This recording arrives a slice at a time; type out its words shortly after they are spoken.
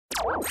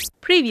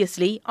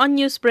Previously on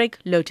Newsbreak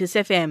Lotus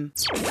FM.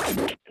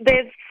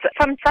 There's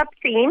some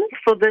sub-themes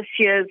for this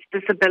year's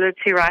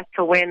Disability Rights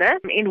Awareness.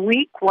 In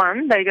week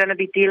 1, they're going to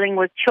be dealing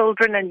with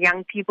children and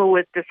young people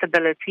with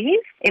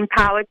disabilities,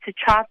 empowered to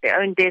chart their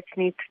own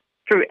destiny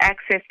through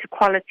access to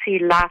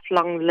quality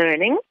lifelong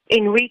learning.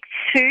 In week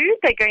 2,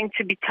 they're going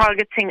to be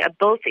targeting a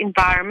built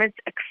environment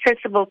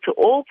accessible to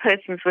all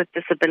persons with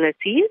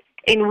disabilities.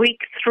 In week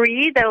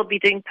 3, they'll be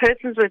doing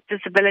persons with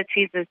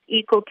disabilities as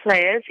equal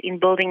players in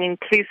building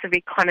inclusive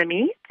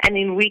economies. And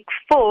in week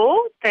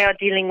 4, they are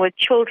dealing with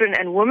children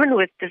and women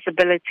with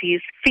disabilities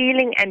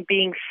feeling and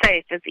being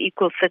safe as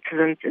equal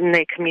citizens in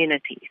their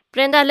communities.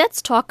 Brenda,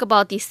 let's talk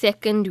about the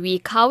second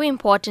week. How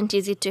important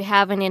is it to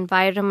have an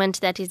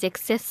environment that is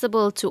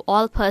accessible to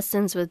all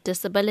persons with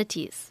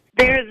disabilities?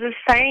 There is a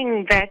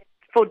saying that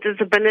for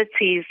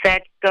disabilities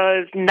that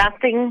goes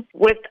nothing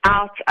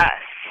without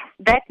us.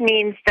 That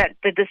means that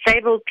the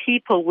disabled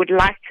people would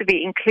like to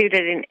be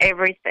included in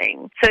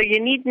everything. So you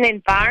need an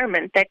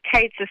environment that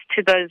caters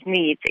to those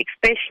needs,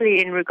 especially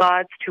in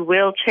regards to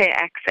wheelchair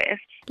access.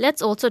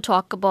 Let's also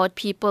talk about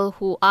people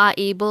who are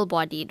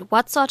able-bodied.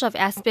 What sort of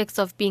aspects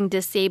of being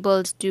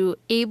disabled do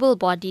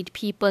able-bodied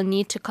people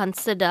need to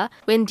consider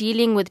when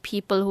dealing with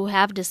people who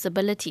have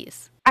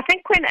disabilities? I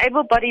think when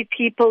able-bodied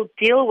people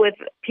deal with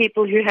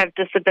people who have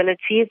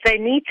disabilities, they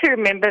need to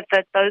remember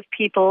that those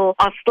people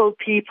are still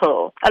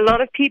people. A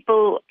lot of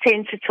people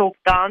tend to talk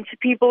down to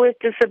people with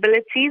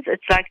disabilities.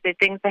 It's like they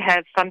think they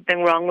have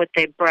something wrong with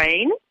their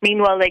brain.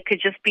 Meanwhile, they could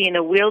just be in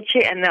a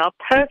wheelchair and they are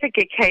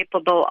perfectly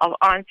capable of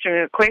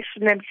answering a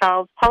question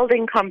themselves,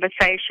 holding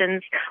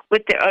conversations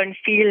with their own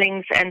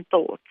feelings and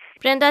thoughts.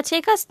 Brenda,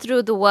 take us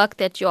through the work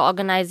that your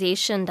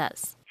organization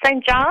does.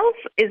 St. Giles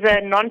is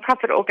a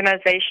non-profit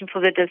organization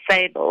for the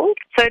disabled.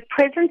 So at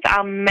present,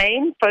 our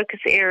main focus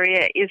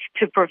area is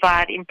to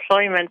provide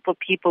employment for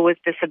people with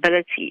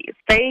disabilities.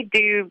 They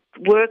do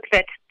work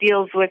that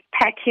deals with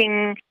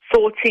packing,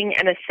 sorting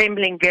and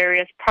assembling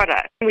various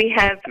products. We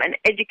have an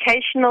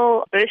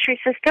educational bursary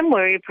system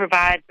where we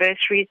provide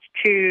bursaries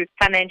to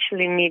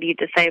financially needy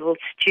disabled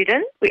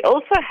students. We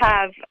also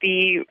have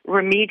the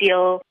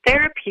Remedial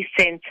Therapy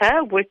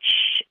Center, which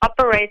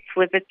operates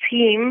with a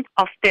team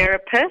of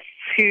therapists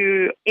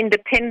who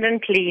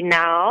independently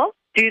now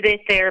do their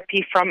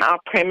therapy from our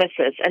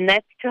premises, and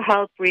that's to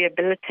help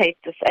rehabilitate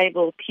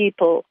disabled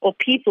people or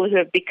people who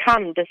have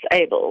become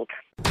disabled.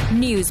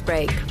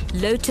 Newsbreak,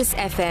 Lotus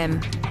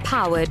FM,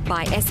 powered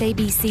by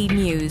SABC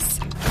News.